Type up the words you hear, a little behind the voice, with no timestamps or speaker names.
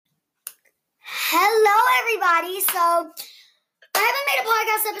Hello, everybody. So I haven't made a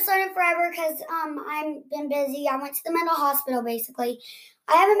podcast episode in forever because I've been busy. I went to the mental hospital, basically.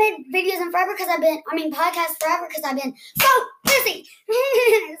 I haven't made videos in forever because podcasts forever because I've been so busy.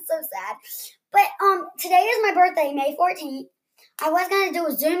 It's so sad. But today is my birthday, May 14th. I was gonna do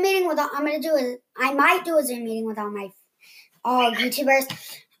a Zoom meeting with I might do a Zoom meeting with all my YouTubers.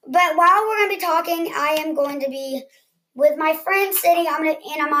 But while we're gonna be talking, I am going to be with my friend sitting.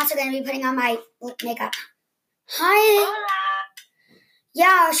 I'm also gonna be putting on my makeup. Hi. Hola.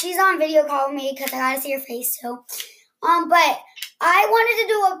 Yeah, she's on video call with me because I gotta see her face too. But I wanted to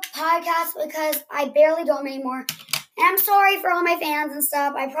do a podcast because I barely do them anymore. And I'm sorry for all my fans and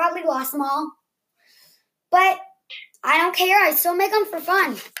stuff. I probably lost them all. But I don't care. I still make them for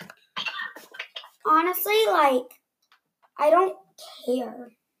fun. Honestly, I don't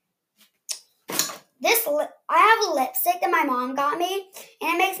care. I have a lipstick that my mom got me,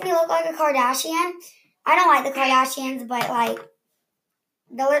 and it makes me look like a Kardashian. I don't like the Kardashians, but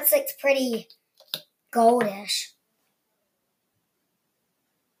the lipstick's pretty goldish.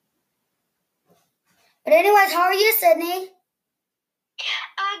 But anyways, how are you, Sydney?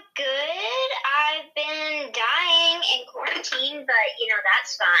 Good. I've been dying in quarantine, but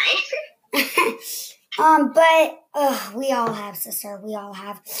that's fine. We all have, sister. We all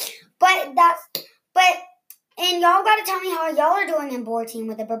have. And y'all got to tell me how y'all are doing in board team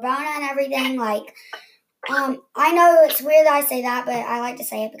with the Bourbona and everything. I know it's weird that I say that, but I like to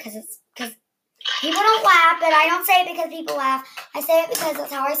say it because people don't laugh, but I don't say it because people laugh. I say it because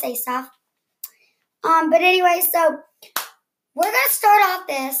that's how I say stuff. But anyway, so we're going to start off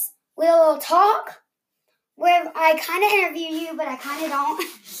this with a little talk where I kind of interview you, but I kind of don't.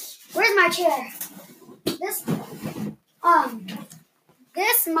 Where's my chair?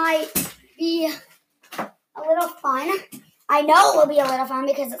 This might be a little fun. I know it will be a little fun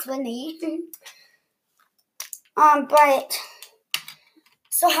because it's with me.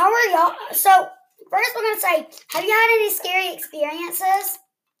 So how are y'all? So first we're going to say, have you had any scary experiences?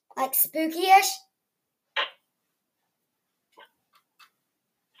 Like spooky-ish?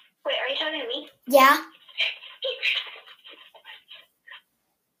 Wait, are you talking to me? Yeah.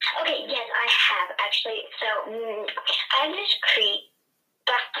 Okay, yes, I have, actually. So, I have this creek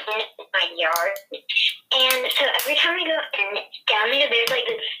back in my yard, and so every time I go in, down there, there's,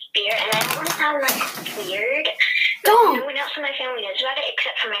 this spear, and I don't want to sound, weird. Don't. No one else in my family knows about it,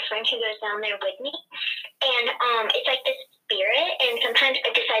 except for my friend who goes down there with me, and, it's like this spirit, and sometimes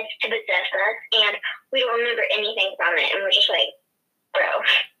it decides to possess us, and we don't remember anything from it, and we're just like, bro.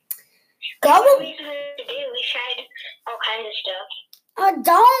 What are we supposed to do? We tried all kinds of stuff.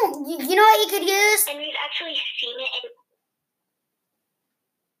 Don't. You know what you could use? And we've actually seen it in...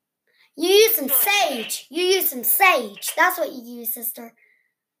 You use some sage. You use some sage. That's what you use, sister.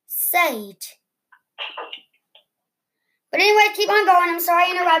 Sage. But anyway, keep on going. I'm sorry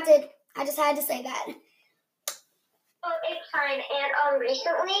I interrupted. I just had to say that. Oh, it's fine. And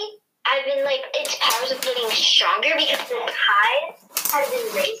recently, I've been its powers are getting stronger because the tide has been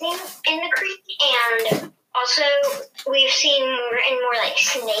raising in the creek, and also we've seen more and more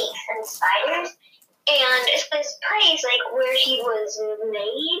snakes and spiders. And it's this place where he was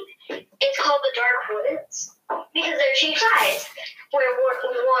made. It's called the Dark Woods because there are two sides. Where one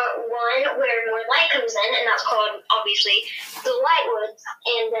where more light comes in, and that's called obviously the Light Woods,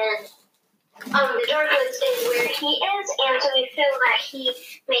 and then the Dark Woods is where he is, and so we feel that he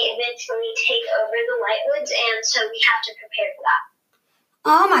may eventually take over the Light Woods, and so we have to prepare for that.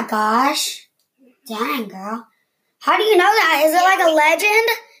 Oh my gosh. Dang, girl. How do you know that? Is it like a legend?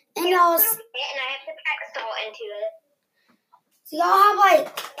 And y'all... And I have to pack salt into it. So y'all have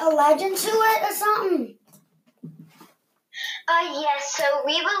a legend to it or something? Yes, so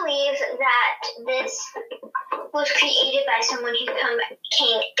we believe that this was created by someone who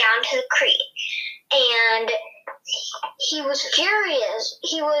came down to the creek, and he was furious.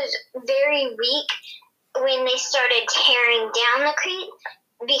 He was very weak when they started tearing down the creek,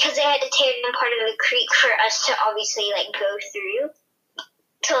 because they had to tear down part of the creek for us to obviously go through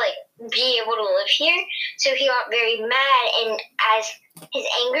to be able to live here. So he got very mad, and as his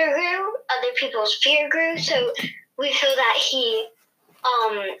anger grew, other people's fear grew. So we feel that he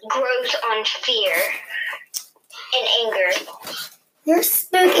grows on fear and anger. You're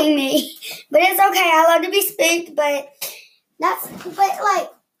spooking me, but it's okay. I love to be spooked, but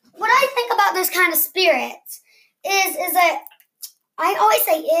what I think about those kind of spirits is that I always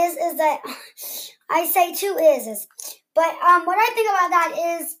say is that I say two is. But what I think about that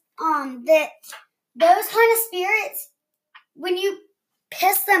is that those kind of spirits, when you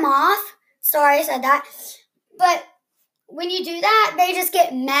piss them off, sorry I said that, but when you do that, they just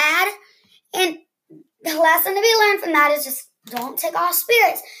get mad. And the lesson to be learned from that is just don't take off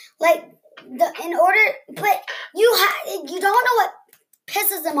spirits. But you don't know what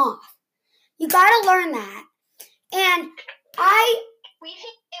pisses them off. You gotta learn that. And we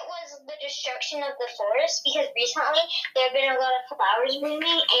think it was the destruction of the forest because recently there have been a lot of flowers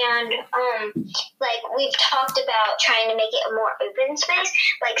blooming, and we've talked about trying to make it a more open space,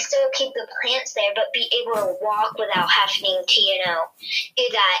 still keep the plants there but be able to walk without having to do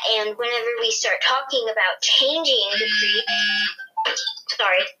that. And whenever we start talking about changing the creek,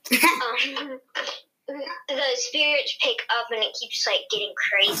 the spirits pick up and it keeps getting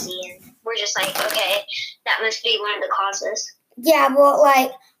crazy, and we're just okay, that must be one of the causes. Yeah, well,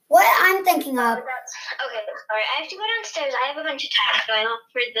 what I'm thinking of. Okay, sorry. I have to go downstairs. I have a bunch of tasks going on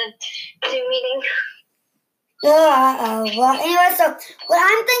for the Zoom meeting. Well, anyway, so what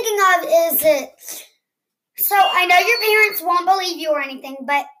I'm thinking of is that. So I know your parents won't believe you or anything,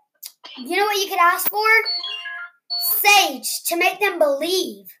 but you know what you could ask for? Sage to make them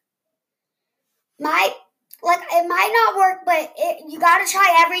believe. It might not work, but you gotta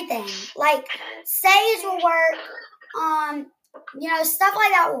try everything. Sage will work. Stuff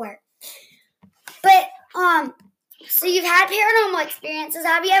like that will work. But so you've had paranormal experiences.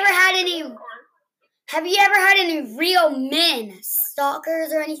 Have you ever had any real men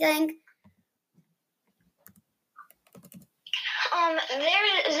stalkers or anything?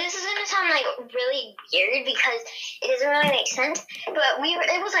 This is gonna sound really weird because it doesn't really make sense. But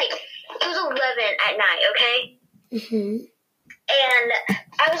it was 11 at night, okay? Mhm. And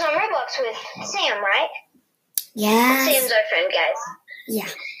I was on Roblox with Sam, right? Yes. Sam's our friend, guys. Yeah.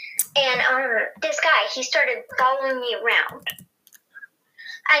 And this guy, he started following me around.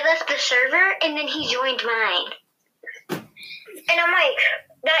 I left the server, and then he joined mine. And I'm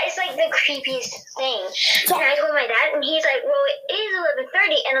that is the creepiest thing. And I told my dad, and he's well, it is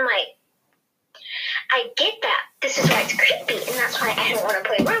 11:30, and I'm I get that. This is why it's creepy, and that's why I don't want to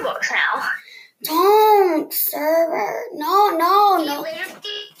play Roblox now. Don't, server. No. He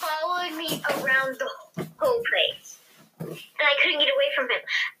literally followed me around the whole place. And I couldn't get away from him.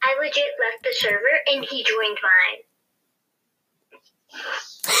 I legit left the server, and he joined mine.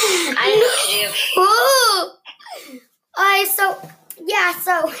 I didn't know what to do.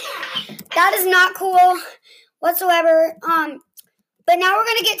 So that is not cool whatsoever. But now we're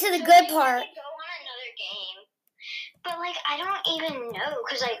gonna get to the good part. Go on another game, but I don't even know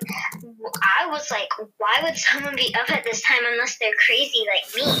because I was why would someone be up at this time unless they're crazy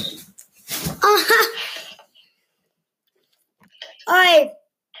like me?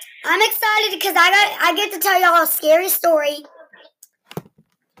 I'm excited because I get to tell y'all a scary story.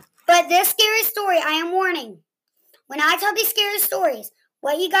 But this scary story, I am warning. When I tell these scary stories,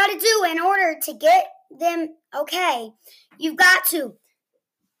 what you got to do in order to get them okay, you've got to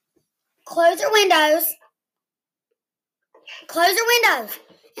close your windows. Close your windows.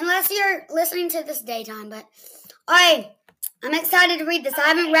 Unless you're listening to this daytime. But, I'm excited to read this. I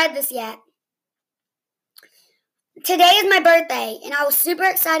haven't read this yet. Today is my birthday, and I was super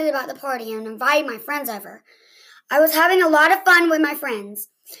excited about the party and invited my friends over. I was having a lot of fun with my friends.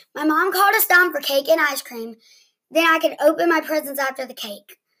 My mom called us down for cake and ice cream. Then I could open my presents after the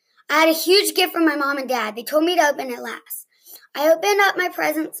cake. I had a huge gift from my mom and dad. They told me to open it last. I opened up my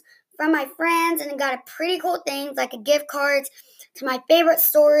presents from my friends and got a pretty cool things like a gift cards to my favorite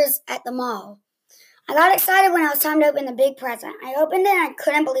stores at the mall. I got excited when it was time to open the big present. I opened it and I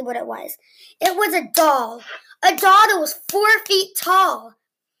couldn't believe what it was. It was a doll. A doll that was 4 feet tall.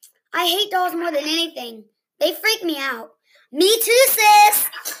 I hate dolls more than anything. They freak me out. Me too, sis.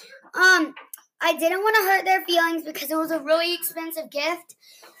 I didn't want to hurt their feelings because it was a really expensive gift.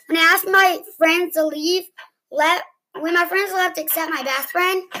 When I asked my friends to leave, when my friends left except my best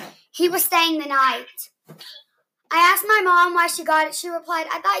friend, he was staying the night. I asked my mom why she got it. She replied,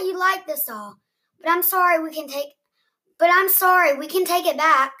 "I thought you liked this doll, but I'm sorry we can take it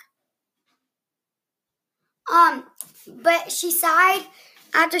back." But she sighed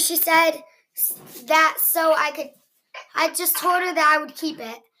after she said that, so I just told her that I would keep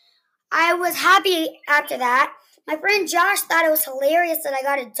it. I was happy after that. My friend Josh thought it was hilarious that I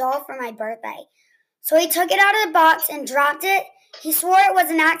got a doll for my birthday. So he took it out of the box and dropped it. He swore it was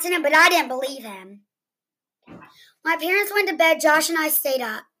an accident, but I didn't believe him. My parents went to bed. Josh and I stayed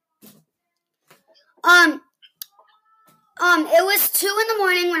up. It was 2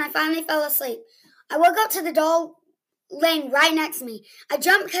 a.m. when I finally fell asleep. I woke up to the doll laying right next to me. I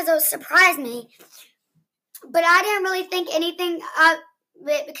jumped because it surprised me, but I didn't really think anything of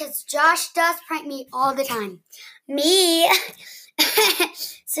it because Josh does prank me all the time. Me.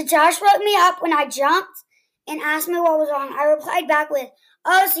 So Josh woke me up when I jumped and asked me what was wrong. I replied back with,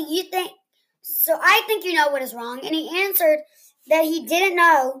 "Oh, so you think So I think you know what is wrong. And he answered that he didn't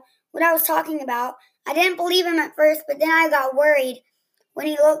know what I was talking about. I didn't believe him at first, but then I got worried when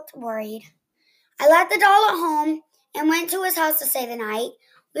he looked worried. I left the doll at home and went to his house to stay the night.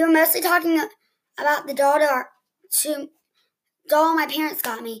 We were mostly talking about the doll my parents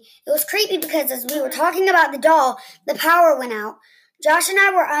got me. It was creepy because as we were talking about the doll, the power went out. Josh and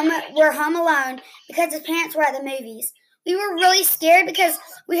I were home alone because his parents were at the movies. We were really scared because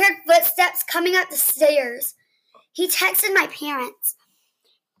we heard footsteps coming up the stairs. He texted my parents.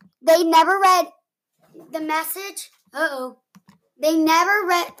 They never read the message. They never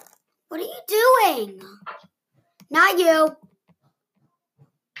read. What are you doing? Not you.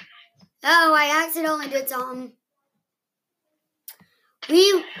 Oh, I accidentally did something.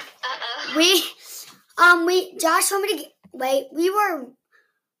 Josh told me to wait. We were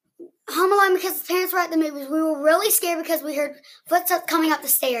home alone because his parents were at the movies. We were really scared because we heard footsteps coming up the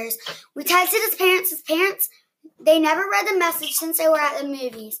stairs. We texted his parents. His parents, they never read the message since they were at the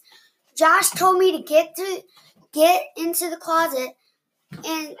movies. Josh told me to get into the closet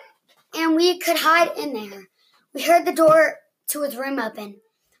and we could hide in there. We heard the door to his room open.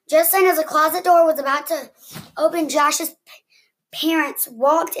 Just then, as the closet door was about to open, Josh's parents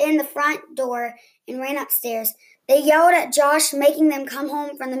walked in the front door and ran upstairs. They yelled at Josh, making them come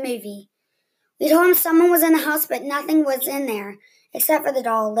home from the movie. We told him someone was in the house, but nothing was in there, except for the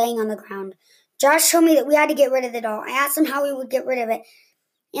doll laying on the ground. Josh told me that we had to get rid of the doll. I asked him how we would get rid of it,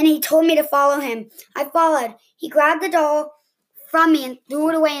 and he told me to follow him. I followed. He grabbed the doll from me and threw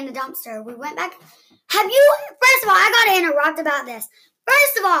it away in the dumpster. We went back. First of all, I got to interrupt about this.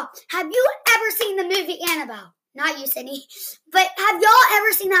 First of all, have you ever seen the movie Annabelle? Not you, Sydney. But have y'all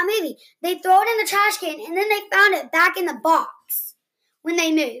ever seen that movie? They throw it in the trash can, and then they found it back in the box when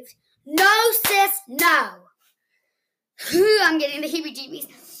they moved. No, sis, no. I'm getting the heebie-jeebies.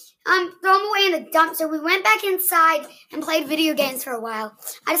 Throw them away in the dumpster. We went back inside and played video games for a while.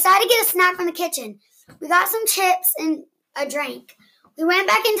 I decided to get a snack from the kitchen. We got some chips and a drink. We went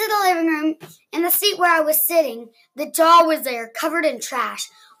back into the living room. In the seat where I was sitting, the doll was there, covered in trash.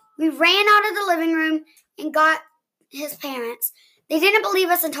 We ran out of the living room and got his parents. They didn't believe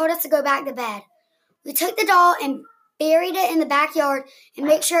us and told us to go back to bed. We took the doll and buried it in the backyard and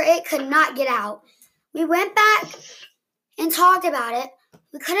made sure it could not get out. We went back and talked about it.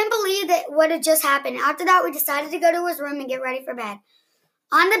 We couldn't believe that what had just happened. After that, we decided to go to his room and get ready for bed.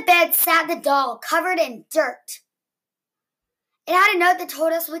 On the bed sat the doll, covered in dirt. It had a note that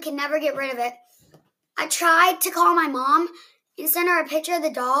told us we could never get rid of it. I tried to call my mom and send her a picture of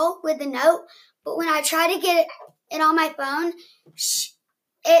the doll with the note, but when I tried to get it on my phone,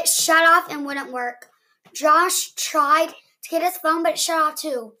 it shut off and wouldn't work. Josh tried to get his phone, but it shut off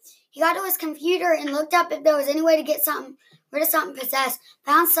too. He got to his computer and looked up if there was any way to get rid of something possessed.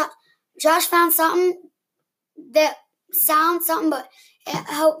 Josh found something that sounds something, but it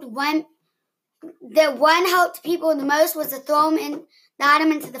helped one. The one helped people the most was to throw the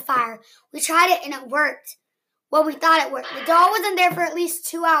item into the fire. We tried it and it worked. Well, we thought it worked. The doll wasn't there for at least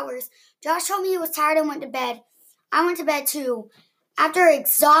 2 hours. Josh told me he was tired and went to bed. I went to bed too. After an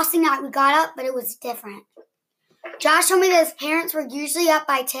exhausting night, we got up, but it was different. Josh told me that his parents were usually up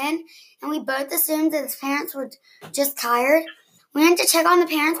by 10, and we both assumed that his parents were just tired. We went to check on the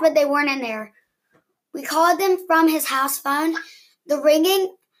parents, but they weren't in there. We called them from his house phone. The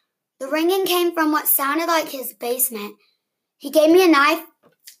ringing came from what sounded like his basement. He gave me a knife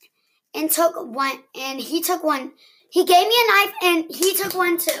and took one, and he took one. He gave me a knife and he took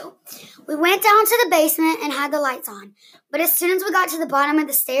one too. We went down to the basement and had the lights on. But as soon as we got to the bottom of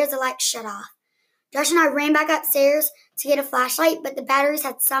the stairs, the lights shut off. Josh and I ran back upstairs to get a flashlight, but the batteries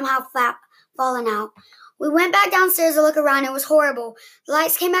had somehow fallen out. We went back downstairs to look around. It was horrible. The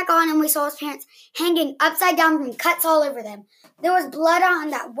lights came back on and we saw his parents hanging upside down from cuts all over them. There was blood on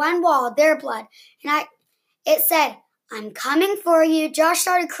that one wall, their blood. And it said, "I'm coming for you." Josh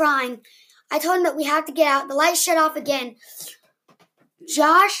started crying. I told him that we have to get out. The lights shut off again.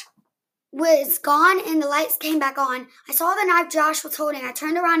 Josh was gone and the lights came back on. I saw the knife Josh was holding. I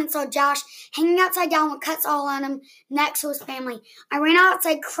turned around and saw Josh hanging upside down with cuts all on him next to his family. I ran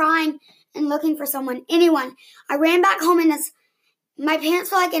outside crying and looking for anyone. I ran back home and my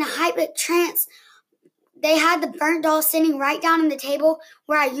parents were like in a hyper trance. They had the burnt doll sitting right down on the table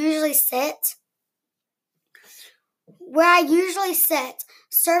where I usually sit.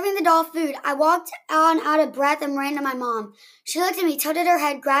 Serving the doll food. I walked on out of breath and ran to my mom. She looked at me, tilted her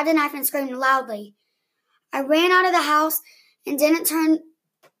head, grabbed a knife, and screamed loudly. I ran out of the house and didn't turn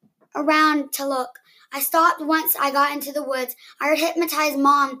around to look. I stopped once I got into the woods. I heard hypnotized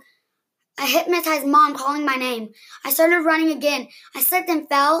mom calling my name. I started running again. I slipped and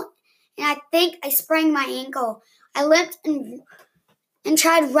fell and I think I sprained my ankle. I limped and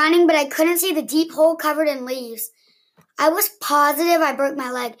tried running, but I couldn't see the deep hole covered in leaves. I was positive I broke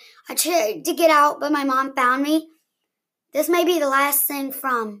my leg. I tried to get out, but my mom found me. This may be the last thing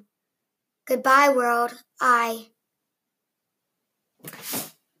from Goodbye World. Oh,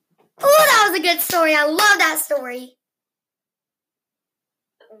 that was a good story. I love that story.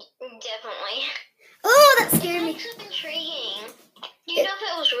 Definitely. Oh, that scared me. It's so intriguing. Do you know if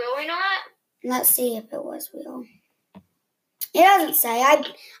it was real or not? Let's see if it was real. It doesn't say.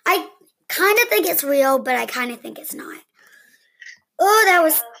 I kind of think it's real, but I kind of think it's not. Oh, that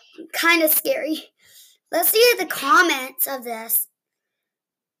was kind of scary. Let's see the comments of this.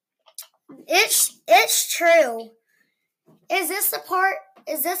 It's true. Is this part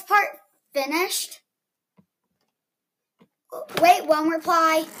finished? Wait, one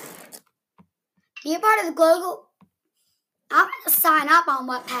reply. Be a part of the global. I'm going to sign up on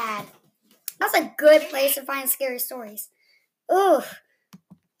Wattpad. That's a good place to find scary stories. Ooh,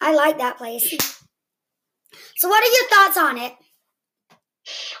 I like that place. So what are your thoughts on it?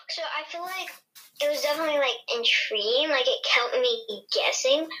 So I feel like it was definitely like intriguing. Like it kept me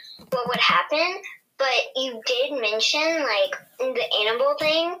guessing what would happen. But you did mention like the Annabelle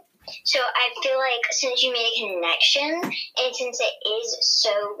thing. So I feel like since you made a connection and since it is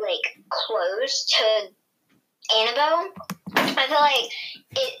so like close to Annabelle, I feel like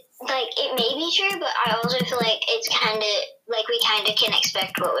it may be true, but I also feel like it's kind of like we kind of can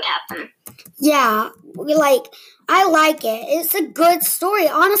expect what would happen. Yeah, I like it. It's a good story.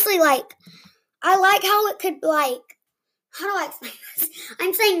 Honestly, like I like how it could like. How do I explain this?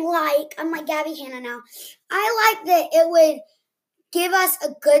 I'm saying I'm like Gabby Hanna now. I like that it would give us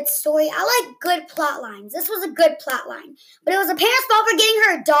a good story. I like good plot lines. This was a good plot line. But it was a parent's fault for getting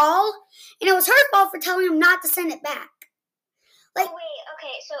her a doll, and it was her fault for telling him not to send it back. Like, oh, wait,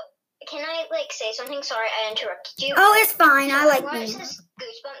 okay, so can I like say something? Sorry, I interrupted you. Oh, it's fine. So I like watched this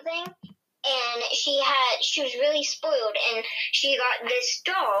Goosebump thing, and she was really spoiled, and she got this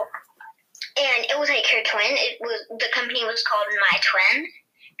doll. And it was like her twin. The company was called My Twin,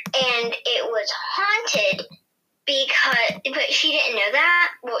 and it was haunted but she didn't know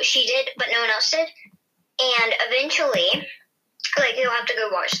that. Well, she did, but no one else did. And eventually, like you'll have to go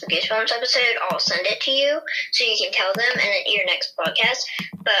watch the Goosebumps episode. I'll send it to you so you can tell them in your next podcast.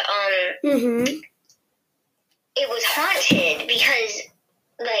 But it was haunted because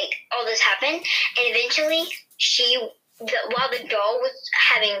like all this happened, and eventually while the doll was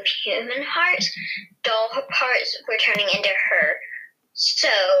having human hearts, doll parts were turning into her. So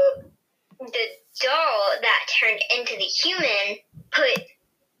the doll that turned into the human put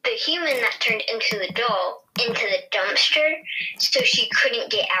the human that turned into the doll into the dumpster, so she couldn't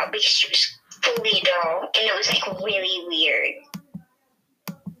get out because she was fully a doll, and it was like really weird.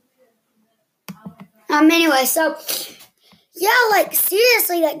 Anyway, so yeah, like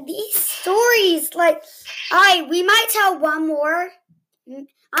seriously, like these stories, like, all right, we might tell one more. I'm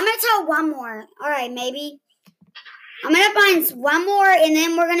gonna tell one more. All right, maybe. I'm gonna find one more, and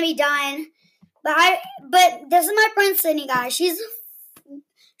then we're gonna be done. But this is my friend Sydney, guys. She's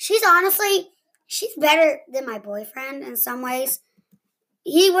honestly, she's better than my boyfriend in some ways.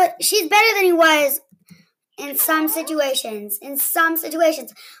 She's better than he was in some situations.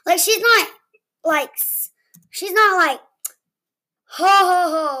 Like she's not like ho ho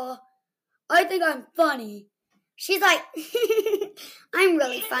ho. I think I'm funny. She's like, I'm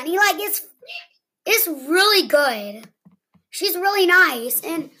really funny. Like it's really good. She's really nice,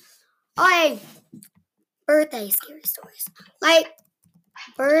 and birthday scary stories. Like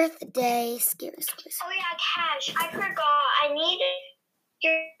birthday scary stories. Oh yeah, Cash, I forgot. I need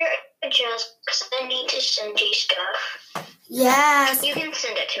your address because I need to send you stuff. Yes. You can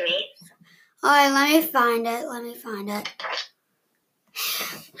send it to me. Alright, let me find it.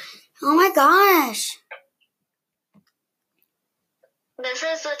 Oh my gosh. This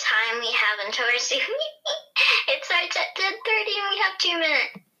is the time we have until our series. It starts at 10:30 and we have 2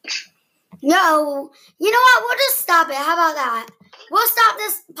 minutes. No, you know what? We'll just stop it. How about that? We'll stop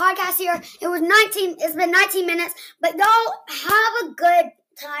this podcast here. It's been 19 minutes, but y'all have a good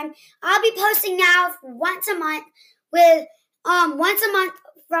time. I'll be posting now once a month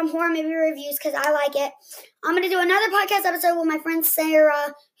from horror movie reviews because I like it. I'm gonna do another podcast episode with my friend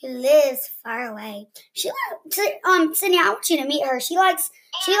Sarah, who lives far away. Sydney, I want you to meet her. She lives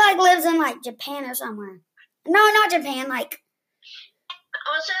in like Japan or somewhere. No, not Japan. Like.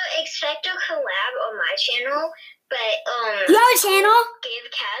 Also, expect a collab on my channel, but you have a channel?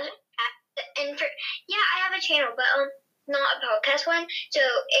 Give Cash I have a channel, but not a podcast one, so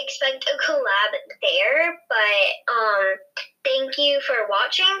expect a collab there. But thank you for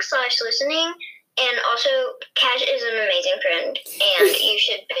watching / listening. And also, Cash is an amazing friend, and you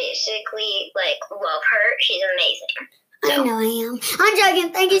should basically love her. She's amazing. I know I am. I'm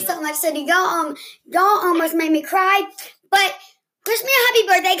joking. Thank you so much, Cindy. Y'all almost made me cry. But wish me a happy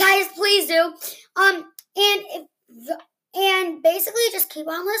birthday, guys. Please do. And basically just keep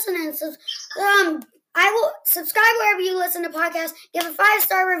on listening. So, I will subscribe wherever you listen to podcasts. Give a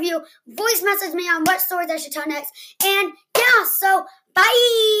 5-star review. Voice message me on what stories I should tell next. And yeah, so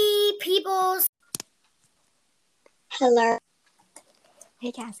bye, peoples. Hello.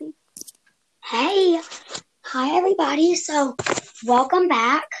 Hey, Cassie. Hey. Hi, everybody. So, welcome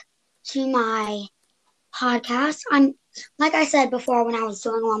back to my podcast. Like I said before when I was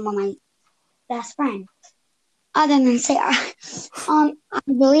doing one with my best friend. Other than Sarah, I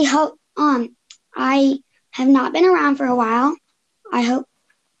really hope. I have not been around for a while. I hope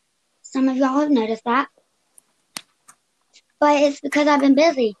some of y'all have noticed that. But it's because I've been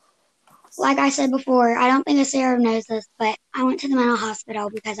busy. Like I said before, I don't think Sarah knows this, but I went to the mental hospital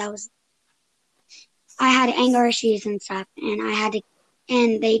because I had anger issues and stuff, and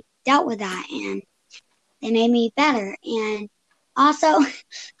they dealt with that, and they made me better. And also,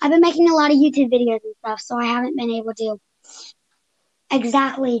 I've been making a lot of YouTube videos and stuff, so I haven't been able to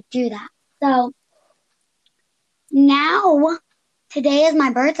exactly do that. So, now, today is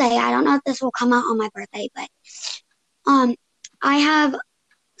my birthday. I don't know if this will come out on my birthday, but I have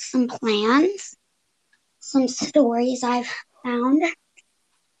some plans, some stories I've found.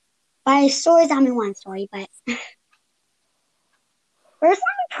 By stories, I mean one story, but first let me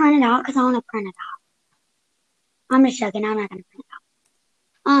print it out because I want to print it out. I'm just joking. I'm not going to print it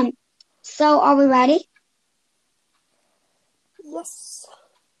out. So are we ready? Yes.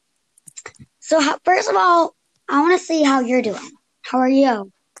 So first of all, I want to see how you're doing. How are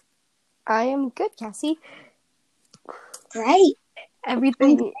you? I am good, Cassie. Great.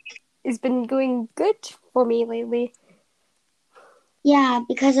 Everything has been going good for me lately. Yeah,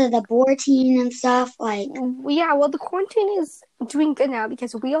 because of the quarantine and stuff. Yeah, well, the quarantine is doing good now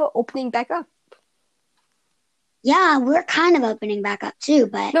because we are opening back up. Yeah, we're kind of opening back up too,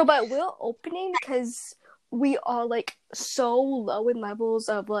 but... No, but we're opening because we are, so low in levels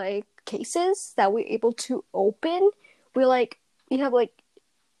of, cases that we're able to open. They have,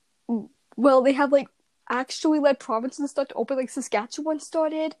 actually let provinces start to open. Saskatchewan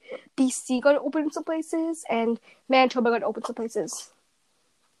started, BC got to open in some places, and Manitoba got to open some places.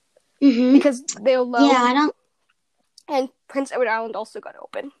 Mm-hmm. Because they're low. Yeah, I don't... And Prince Edward Island also got to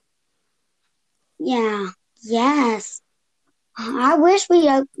open. Yeah. Yes. I wish we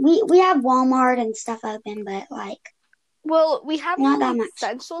have Walmart and stuff open, but well, we have not that much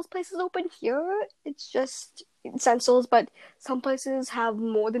essentials places open here. It's just essentials, but some places have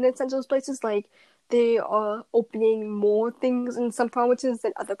more than essentials places. They are opening more things in some provinces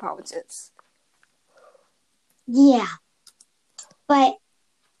than other provinces. Yeah, but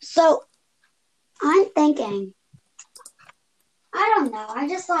so I'm thinking. I don't know. I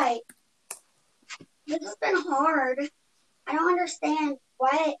just this has been hard. I don't understand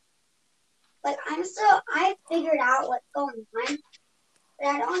what, I figured out what's going on, but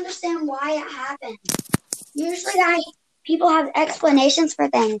I don't understand why it happened. Usually people have explanations for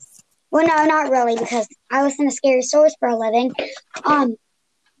things. Well, no, not really, because I listen to scary stories for a living.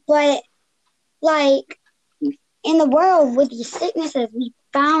 But, in the world with these sicknesses, we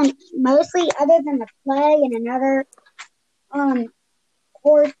found mostly, other than the plague and another,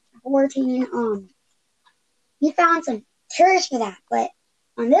 14, we found some cures for that, but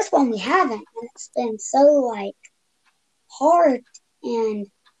on this one we haven't, and it's been so hard, and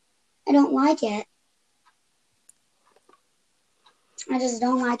I don't like it. I just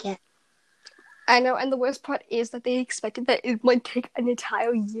don't like it. I know, and the worst part is that they expected that it might take an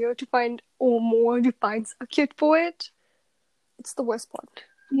entire year to find or more to find a kit for it. It's the worst part.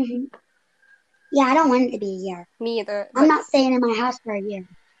 Mm-hmm. Yeah, I don't want it to be a year. Me either. I'm not staying in my house for a year.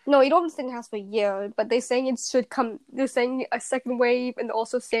 No, you don't have to stay in the house for a year, but they're saying it should come. They're saying a second wave, and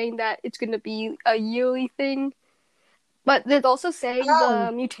also saying that it's going to be a yearly thing. But they're also saying the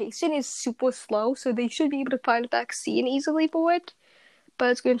mutation is super slow, so they should be able to find a vaccine easily for it.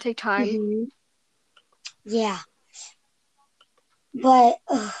 But it's going to take time. Mm-hmm. Yeah. But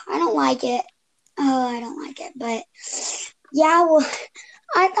I don't like it. I don't like it. But yeah, well,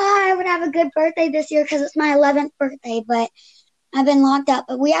 I thought I would have a good birthday this year because it's my 11th birthday, but I've been locked up.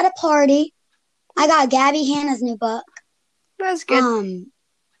 But we had a party. I got Gabby Hanna's new book. That's good.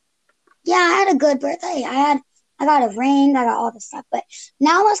 Yeah, I had a good birthday. I got a ring. I got all this stuff. But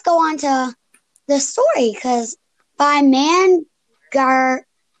now let's go on to the story because by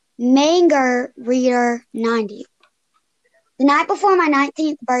Manger Reader 90. The night before my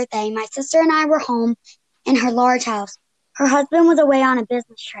 19th birthday, my sister and I were home in her large house. Her husband was away on a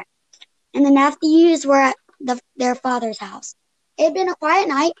business trip, and the nephews were at their father's house. It had been a quiet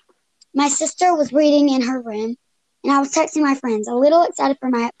night. My sister was reading in her room, and I was texting my friends, a little excited for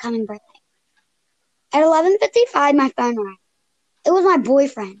my upcoming birthday. At 11:55, my phone rang. It was my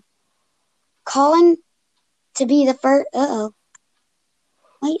boyfriend, calling to be the first.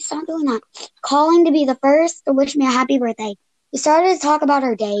 Wait, stop doing that. Calling to be the first to wish me a happy birthday. We started to talk about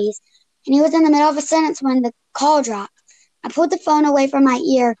our days, and he was in the middle of a sentence when the call dropped. I pulled the phone away from my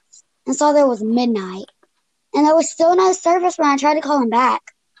ear and saw that it was midnight, and there was still no service when I tried to call him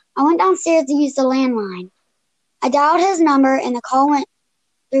back. I went downstairs to use the landline. I dialed his number, and the call went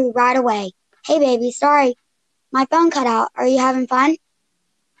through right away. Hey, baby, sorry. My phone cut out. Are you having fun?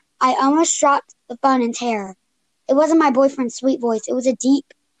 I almost dropped the phone in terror. It wasn't my boyfriend's sweet voice. It was a deep,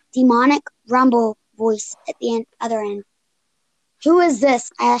 demonic rumble voice at the other end. Who is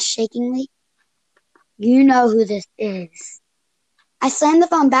this? I asked shakingly. You know who this is. I slammed the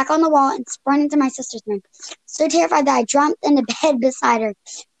phone back on the wall and sprang into my sister's room, so terrified that I jumped into bed beside her.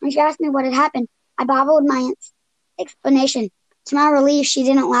 When she asked me what had happened, I babbled my explanation. To my relief, she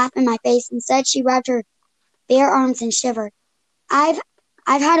didn't laugh in my face. Instead, she rubbed her bare arms and shivered. I've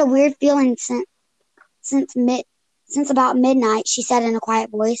had a weird feeling since about midnight, she said in a quiet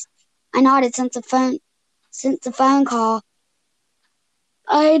voice. I nodded. Since the phone call,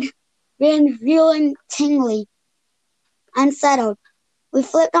 I'd been feeling tingly, unsettled. We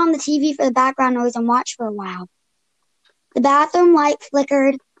flipped on the TV for the background noise and watched for a while. The bathroom light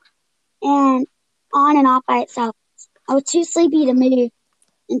flickered and on and off by itself. I was too sleepy to move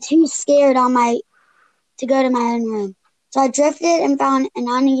and too scared to go to my own room. So I drifted and found an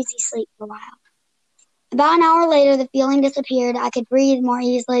uneasy sleep for a while. About an hour later, the feeling disappeared. I could breathe more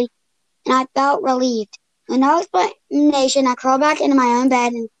easily, and I felt relieved. With no explanation, I curled back into my own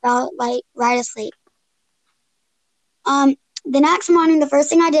bed and fell right asleep. The next morning, the first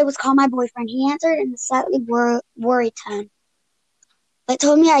thing I did was call my boyfriend. He answered in a slightly worried tone, but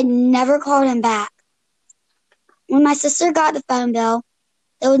told me I'd never called him back. When my sister got the phone bill,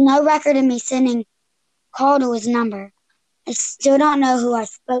 there was no record of me sending call to his number. I still don't know who I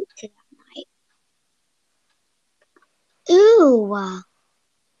spoke to that night. Ooh.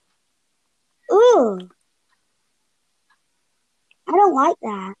 I don't like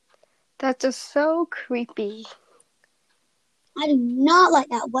that. That's just so creepy. I do not like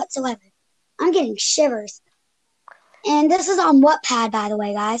that whatsoever. I'm getting shivers. And this is on Wattpad, by the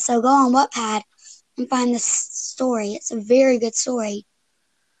way, guys. So go on Wattpad and find this story. It's a very good story.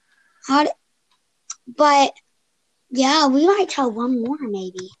 But, yeah, we might tell one more,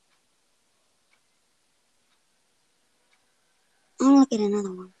 maybe. I'll look at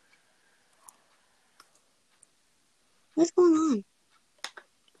another one. What's going on?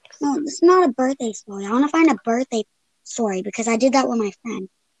 No, this is not a birthday story. I want to find a birthday story because I did that with my friend.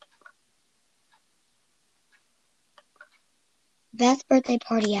 Best birthday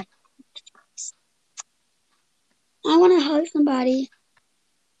party ever. I want to hug somebody.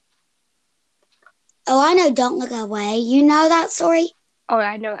 Oh, I know Don't Look Away. You know that story? Oh,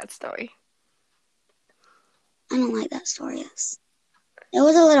 I know that story. I don't like that story. It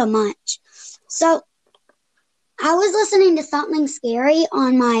was a little much. So, I was listening to something scary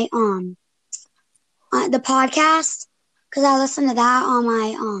on my, the podcast, because I listened to that on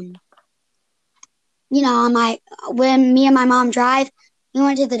my, when me and my mom drive, we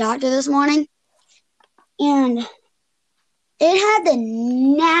went to the doctor this morning, and it had the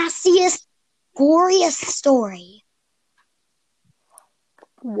nastiest, goriest story.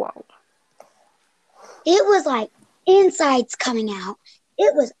 Whoa. It was like insides coming out.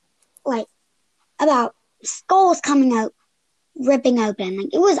 It was like about skulls coming out, ripping open.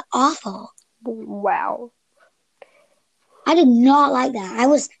 Like, it was awful. Wow. I did not like that. I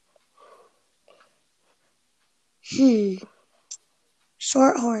was,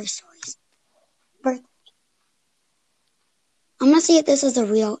 short horror stories. Birthday. I'm going to see if this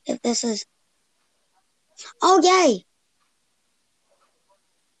is oh, yay.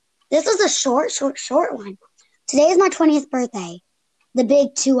 This is a short one. Today is my 20th birthday. The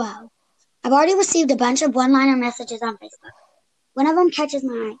big 2-0. I've already received a bunch of one-liner messages on Facebook. One of them catches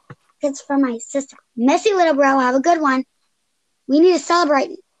my eye. It's from my sister. Messy little bro, have a good one. We need to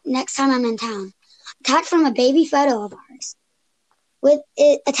celebrate next time I'm in town. Attached from a baby photo of ours. With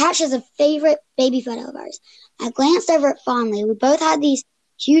it attached as a favorite baby photo of ours. I glanced over it fondly. We both had these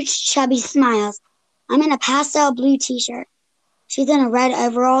huge chubby smiles. I'm in a pastel blue t-shirt. She's in a red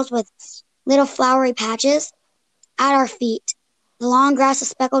overalls with little flowery patches. at our feet. The long grass is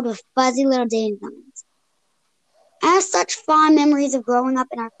speckled with fuzzy little dandelions. I have such fond memories of growing up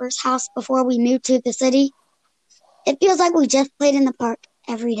in our first house before we moved to the city. It feels like we just played in the park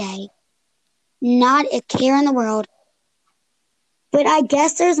every day. Not a care in the world. But I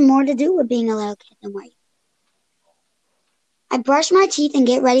guess there's more to do with being a little kid than white. I brush my teeth and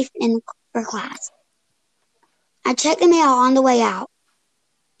get ready for class. I check the mail on the way out.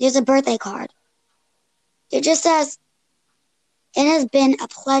 There's a birthday card. It just says, "It has been a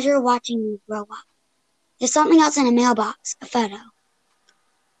pleasure watching you grow up." There's something else in a mailbox, a photo.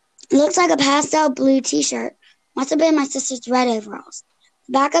 It looks like a pastel blue t-shirt. Must have been my sister's red overalls.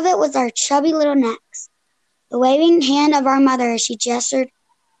 The back of it was our chubby little necks. The waving hand of our mother as she gestured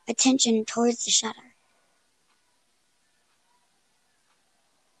attention towards the shutter.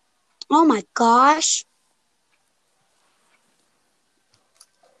 Oh my gosh.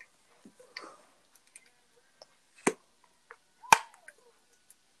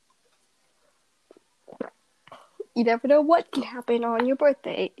 You never know what can happen on your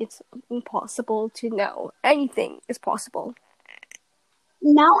birthday. It's impossible to know. Anything is possible.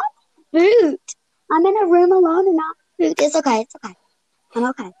 Now I'm spooked. I'm in a room alone and not spooked. It's okay. I'm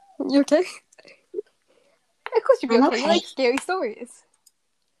okay. You okay? Of course you'll be okay. Okay. You like scary stories.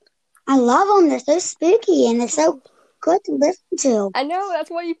 I love them. They're so spooky and they're so good to listen to. I know.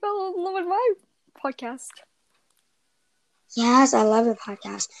 That's why you fell in love with my podcast. Yes, I love your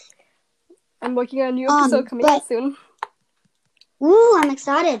podcast. I'm working on a new episode coming out soon. Ooh, I'm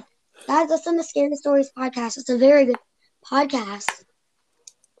excited. Guys, listen to Scary Stories podcast. It's a very good podcast.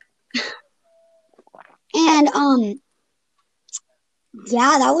 And,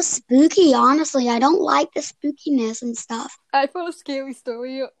 yeah, that was spooky, honestly. I don't like the spookiness and stuff. I found a scary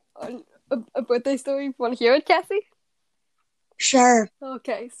story on a birthday story. Want to hear it, Cassie? Sure.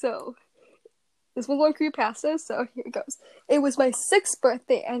 Okay, so this one's on Creepypasta, so here it goes. It was my 6th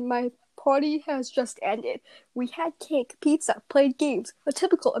birthday, and my party has just ended. We had cake, pizza, played games, a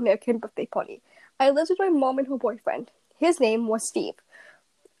typical American birthday party. I lived with my mom and her boyfriend. His name was Steve.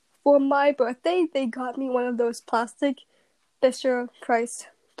 For my birthday, they got me one of those plastic Fisher-Price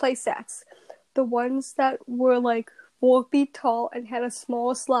play sets. The ones that were like 4 feet tall and had a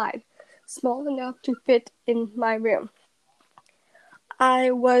small slide, small enough to fit in my room.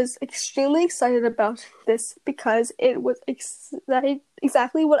 I was extremely excited about this because it was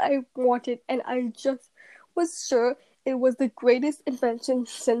exactly what I wanted, and I just was sure it was the greatest invention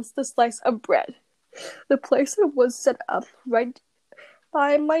since the slice of bread. The placer was set up right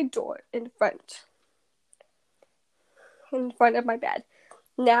by my door in front of my bed.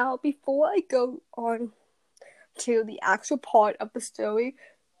 Now, before I go on to the actual part of the story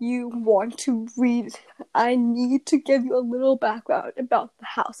you want to read, I need to give you a little background about the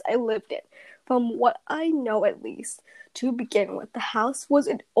house I lived in. From what I know, at least, to begin with, the house was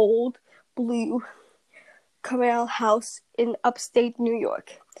an old blue canal house in upstate New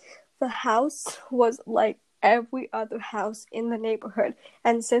York. The house was like every other house in the neighborhood,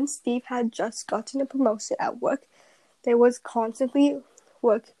 and since Steve had just gotten a promotion at work, there was constantly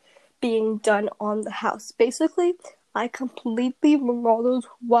work being done on the house. Basically, I completely remodeled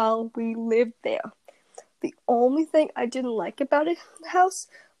while we lived there. The only thing I didn't like about the house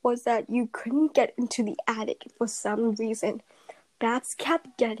was that you couldn't get into the attic for some reason. Bats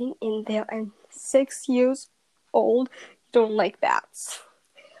kept getting in there, and 6 years old, you don't like bats.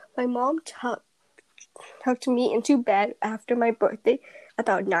 My mom tucked me into bed after my birthday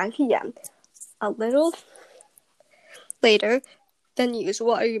about 9 p.m. A little later than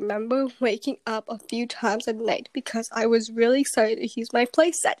usual, I remember waking up a few times at night because I was really excited to use my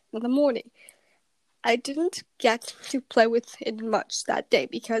playset in the morning. I didn't get to play with it much that day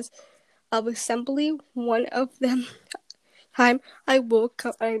because of assembly. One of them time I woke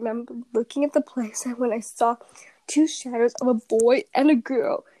up, I remember looking at the playset when I saw 2 shadows of a boy and a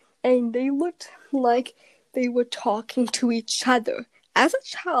girl, and they looked like they were talking to each other. As a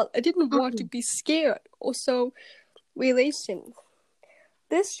child, I didn't want to be scared. Also, relations.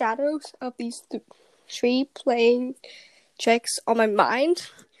 The shadows of these 3 playing tricks on my mind.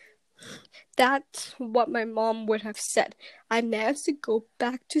 That's what my mom would have said. I managed to go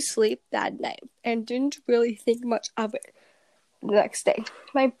back to sleep that night and didn't really think much of it the next day.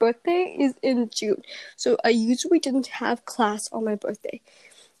 My birthday is in June, so I usually didn't have class on my birthday.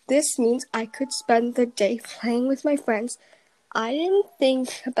 This means I could spend the day playing with my friends. I didn't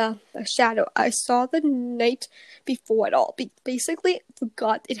think about a shadow I saw the night before at all. Basically,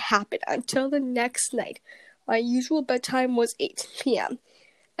 forgot it happened until the next night. My usual bedtime was 8 p.m.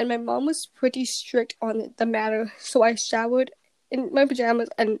 and my mom was pretty strict on the matter, so I showered in my pajamas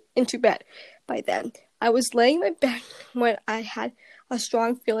and into bed. By then, I was laying in my bed when I had a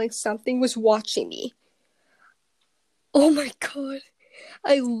strong feeling something was watching me. Oh my god.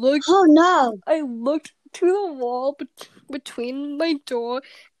 I looked to the wall between my door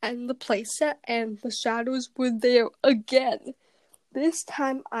and the playset, and the shadows were there again. This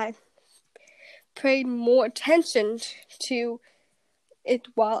time I paid more attention to it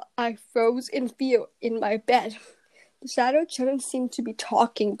while I froze in fear in my bed. The shadow children seemed to be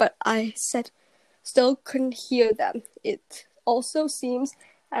talking, but I still couldn't hear them. It also seems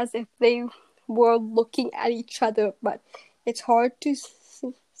as if they were looking at each other, but it's hard to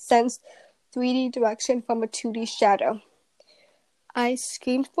sense 3D direction from a 2D shadow. I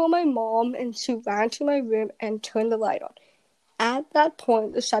screamed for my mom, and she ran to my room and turned the light on. At that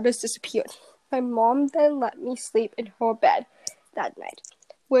point, the shadows disappeared. My mom then let me sleep in her bed that night,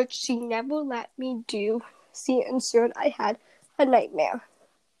 which she never let me do. She ensured I had a nightmare.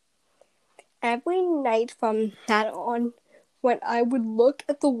 Every night from that on, when I would look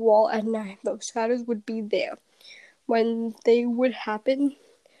at the wall at night, those shadows would be there. When they would happen,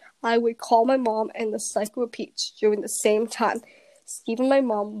 I would call my mom, and the cycle repeats during the same time. Steve and my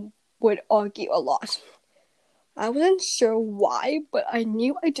mom would argue a lot. I wasn't sure why, but I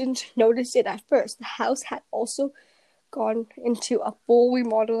knew I didn't notice it at first. The house had also gone into a full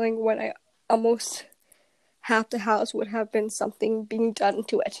remodeling when almost half the house would have been something being done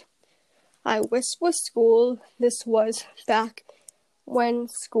to it. I wish for school. This was back when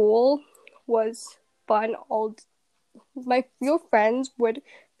school was fun. All my few friends would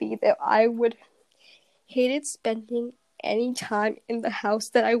be there. I would hated spending any time in the house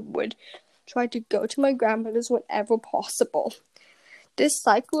that I would try to go to my grandmother's whenever possible. This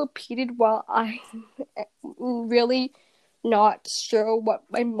cycle repeated while I really not sure what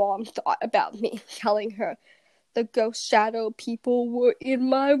my mom thought about me, telling her the ghost shadow people were in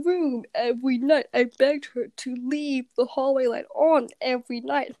my room every night. I begged her to leave the hallway light on every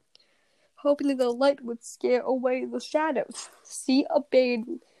night, hoping that the light would scare away the shadows. She obeyed,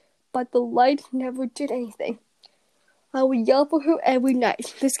 but the light never did anything. I would yell for her every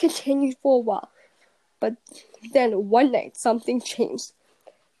night. This continued for a while, but then one night something changed.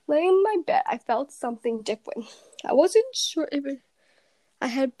 Laying in my bed, I felt something different. I wasn't sure if I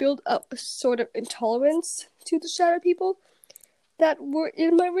had built up a sort of intolerance to the shadow people that were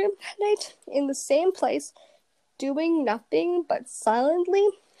in my room that night, in the same place, doing nothing but silently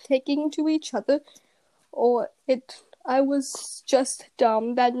taking to each other, or I was just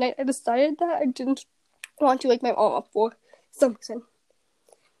dumb. That night I decided that I didn't want to wake my mom up for some reason.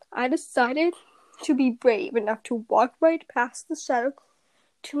 I decided to be brave enough to walk right past the shadow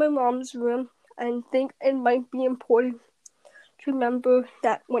to my mom's room and think it might be important to remember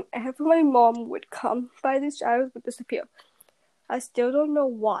that whenever my mom would come by, the shadows would disappear. I still don't know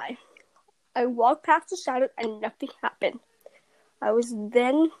why. I walked past the shadows and nothing happened. I was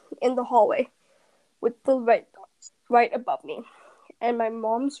then in the hallway with the light right above me and my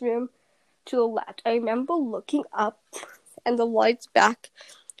mom's room to the left. I remember looking up and the lights back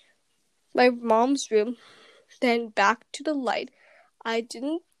my mom's room, then back to the light. I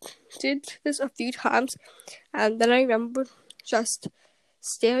did this a few times, and then I remember just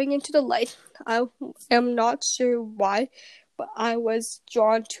staring into the light. I am not sure why, but I was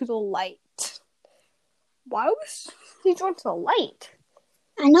drawn to the light. Why was he drawn to the light?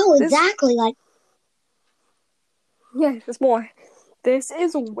 I know exactly. Yeah, there's more. This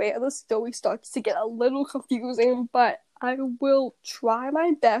is where the story starts to get a little confusing, but I will try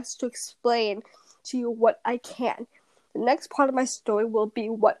my best to explain to you what I can. The next part of my story will be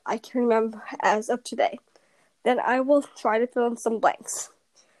what I can remember as of today. Then I will try to fill in some blanks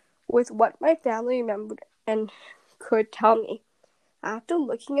with what my family remembered and could tell me. After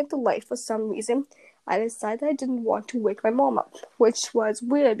looking at the light for some reason, I decided I didn't want to wake my mom up, which was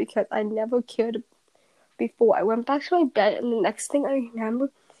weird because I never cared before. I went back to my bed, and the next thing I remember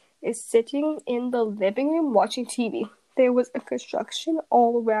is sitting in the living room watching TV. There was a construction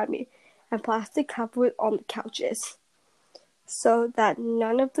all around me and plastic covered on the couches, so that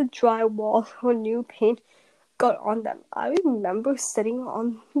none of the drywall or new paint got on them. I remember sitting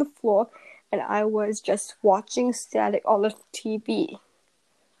on the floor and I was just watching static on the TV.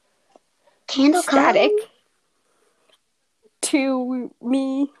 Candle Static. To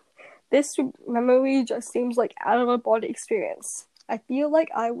me, this memory just seems like out of my body experience. I feel like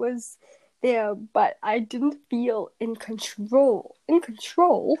I was there, but I didn't feel in control.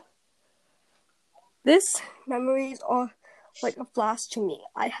 These memories are like a flash to me.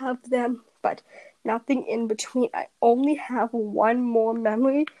 I have them, but nothing in between. I only have one more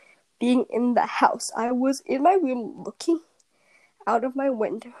memory being in the house. I was in my room looking out of my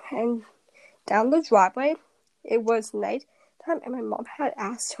window and down the driveway. It was night time, and my mom had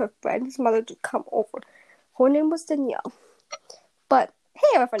asked her friend's mother to come over. Her name was Danielle. But hey,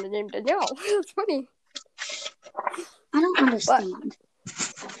 I have a friend named Danielle. That's funny. I don't understand.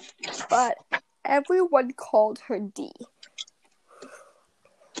 But everyone called her D.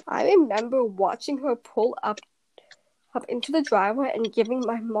 I remember watching her pull up into the driveway and giving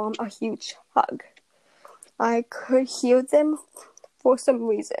my mom a huge hug. I could hear them for some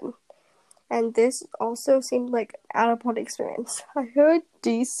reason, and this also seemed like an out-of-body experience. I heard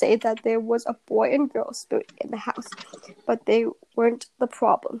Dee say that there was a boy and girl spirit in the house, but they weren't the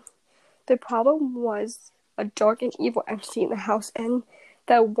problem. The problem was a dark and evil entity in the house, and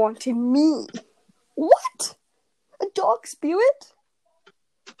that wanted me. What? A dark spirit?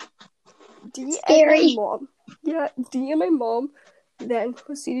 Scary. Dee and my mom then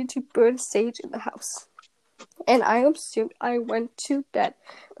proceeded to burn sage in the house. And I assumed I went to bed,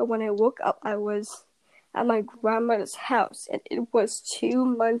 but when I woke up, I was at my grandmother's house, and it was 2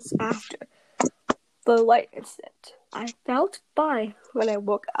 months after the light incident. I felt fine when I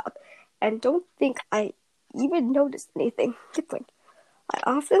woke up, and don't think I even noticed anything different. I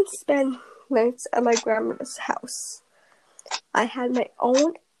often spend nights at my grandmother's house. I had my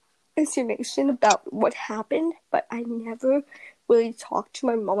own explanation about what happened, but I never really talked to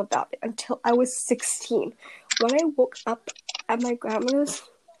my mom about it until I was 16. When I woke up at my grandmother's,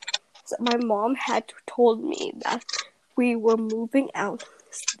 my mom had told me that we were moving out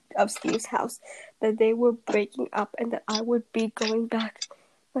of Steve's house, that they were breaking up, and that I would be going back.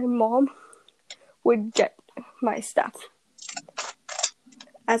 My mom would get my stuff.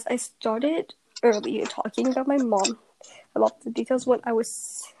 As I started earlier talking about my mom, about the details when I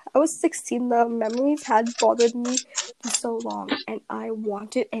was 16, the memories had bothered me for so long, and I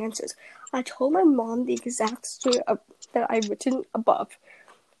wanted answers. I told my mom the exact story that I've written above.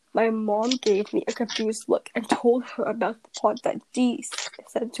 My mom gave me a confused look and told her about the part that Dee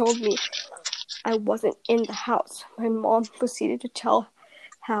told me I wasn't in the house. My mom proceeded to tell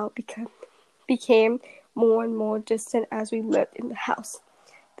how it became more and more distant as we lived in the house.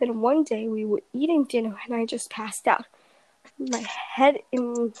 Then one day we were eating dinner and I just passed out. My head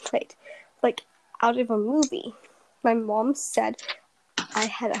in the plate, like out of a movie. My mom said I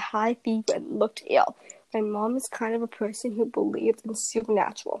had a high fever and looked ill. My mom is kind of a person who believes in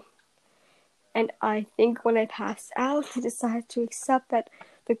supernatural. And I think when I passed out, I decided to accept that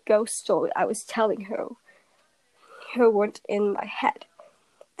the ghost story I was telling her weren't in my head.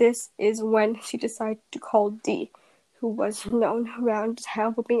 This is when she decided to call Dee, who was known around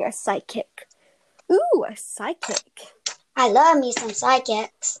town for being a psychic. Ooh, a psychic. I love me some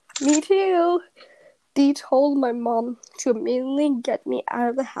psychics. Me too. Dee told my mom to immediately get me out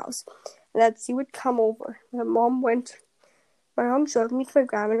of the house and that she would come over. My mom drove me to my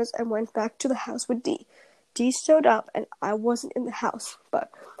grandmother's and went back to the house with Dee. Dee showed up and I wasn't in the house, but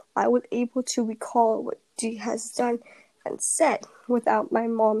I was able to recall what Dee has done and said without my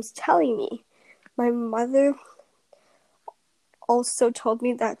mom's telling me. My mother also told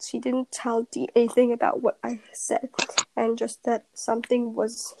me that she didn't tell Dee anything about what I said, and just that something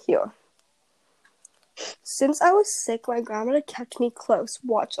was here. Since I was sick, my grandmother kept me close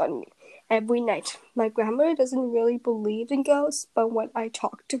watch on me every night. My grandmother doesn't really believe in ghosts, but when I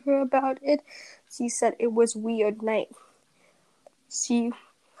talked to her about it, she said it was weird night. She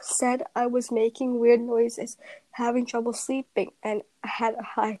said I was making weird noises, having trouble sleeping, and I had a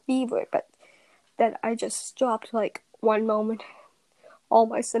high fever, but then I just stopped like one moment. All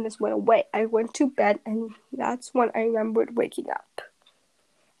my sadness went away. I went to bed, and that's when I remembered waking up.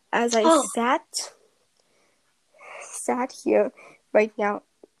 As I sat here right now,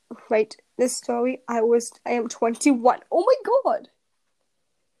 write this story, I am 21. Oh my god!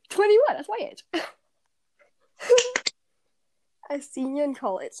 21, that's my age. A senior in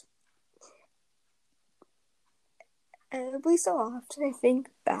college. Every so often I think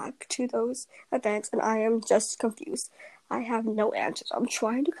back to those events and I am just confused. I have no answers. I'm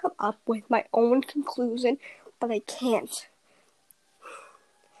trying to come up with my own conclusion, but I can't.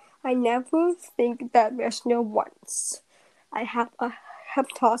 I never think that there's no once. I have a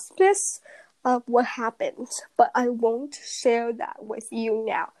hypothesis of what happened, but I won't share that with you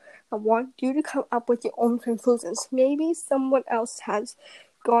now. I want you to come up with your own conclusions. Maybe someone else has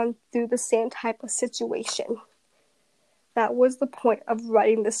gone through the same type of situation. That was the point of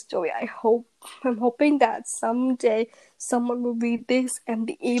writing this story. I'm hoping that someday someone will read this and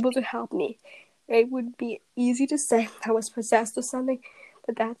be able to help me. It would be easy to say I was possessed or something,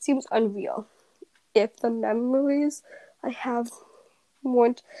 but that seems unreal. If the memories I have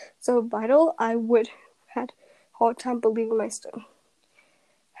weren't so vital, I would have had a hard time believing my story.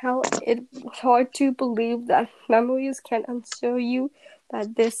 how it was hard to believe that memories can unsure you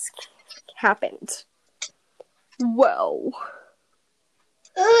that this happened. Whoa.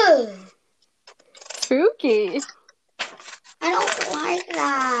 Ugh. Spooky. I don't like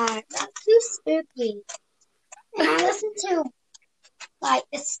that. That's too spooky. And I listen to like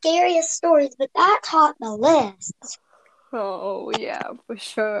the scariest stories, but that topped the list. Oh, yeah, for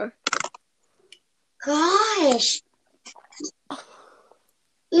sure. Gosh.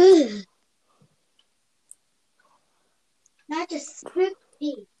 Ugh. That just spooked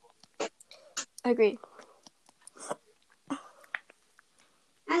me. Agree.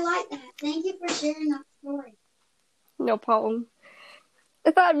 I like that. Thank you for sharing that story. No problem.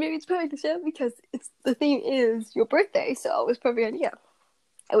 I thought maybe it's perfect to share because the theme is your birthday, so it's perfect idea.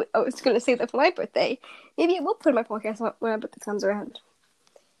 I was going to say that for my birthday. Maybe I will put in my podcast when my birthday comes around.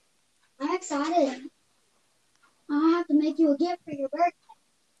 I'm excited. I'll have to make you a gift for your birthday.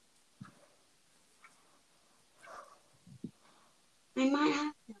 I might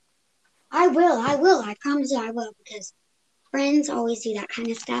have to. I will. I promise you I will because friends always do that kind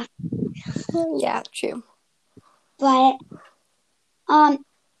of stuff. Yeah, true. But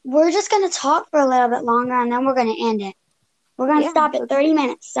we're just gonna talk for a little bit longer and then we're gonna end it. We're gonna stop at 30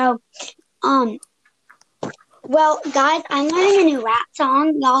 minutes. So well guys, I'm learning a new rap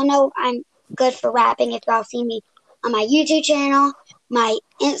song. Y'all know I'm good for rapping if y'all see me on my YouTube channel, my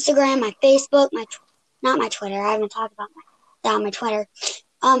Instagram, my Facebook, not my Twitter. I haven't talked about that on my Twitter.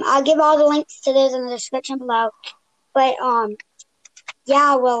 I'll give all the links to those in the description below. But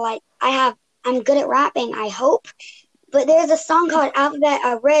yeah, well I'm good at rapping, I hope. But there's a song called Alphabet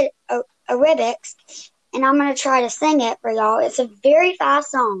Aerobics, and I'm going to try to sing it for y'all. It's a very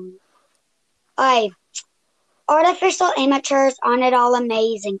fast song. Artificial amateurs on it all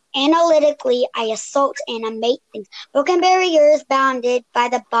amazing. Analytically, I assault and animate things. Broken barriers bounded by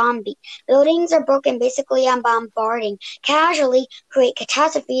the bomb beat. Buildings are broken, basically I'm bombarding. Casually create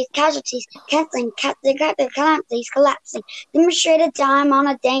catastrophes, casualties, canceling, calamities, collapsing. Demonstrated dime on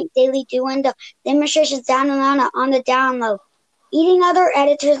a dank daily doing the demonstrations down and on the download. Eating other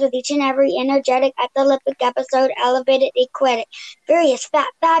editors with each and every energetic, ethyliptic episode, elevated, aquatic, furious, fat,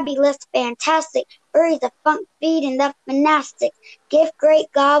 fabulous, fantastic, furries, the funk feeding, the monastics, gift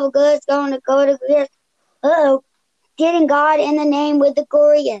great, gobble goods, going to go to this, getting God in the name with the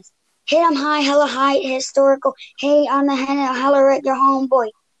glorious, hit 'em high, hella high, historical, hey, on the hand, hella at your homeboy.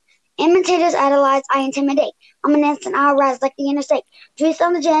 Imitators idolize, I intimidate. I'm an instant, I'll rise like the interstate. Juice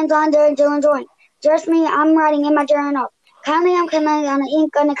on the jams on during joint. Just me, I'm writing in my journal. Kindly, I'm coming on the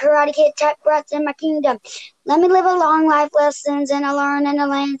ink on the Karate Kid type breaths in my kingdom. Let me live a long life, lessons, and I learn in the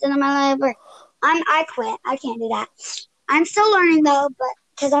lanes and in my labor. I quit. I can't do that. I'm still learning though, but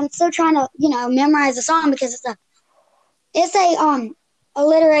because I'm still trying to, memorize the song because it's a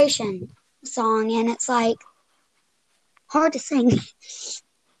alliteration song and it's like hard to sing.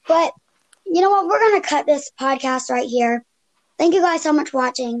 But you know what? We're gonna cut this podcast right here. Thank you guys so much for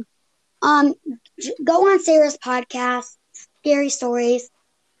watching. Go on Sarah's podcast, Scary Stories.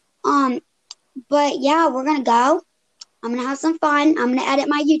 But yeah, we're gonna go. I'm gonna have some fun. I'm gonna edit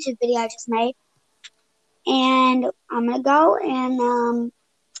my YouTube video I just made. And I'm gonna go and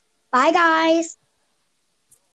bye guys.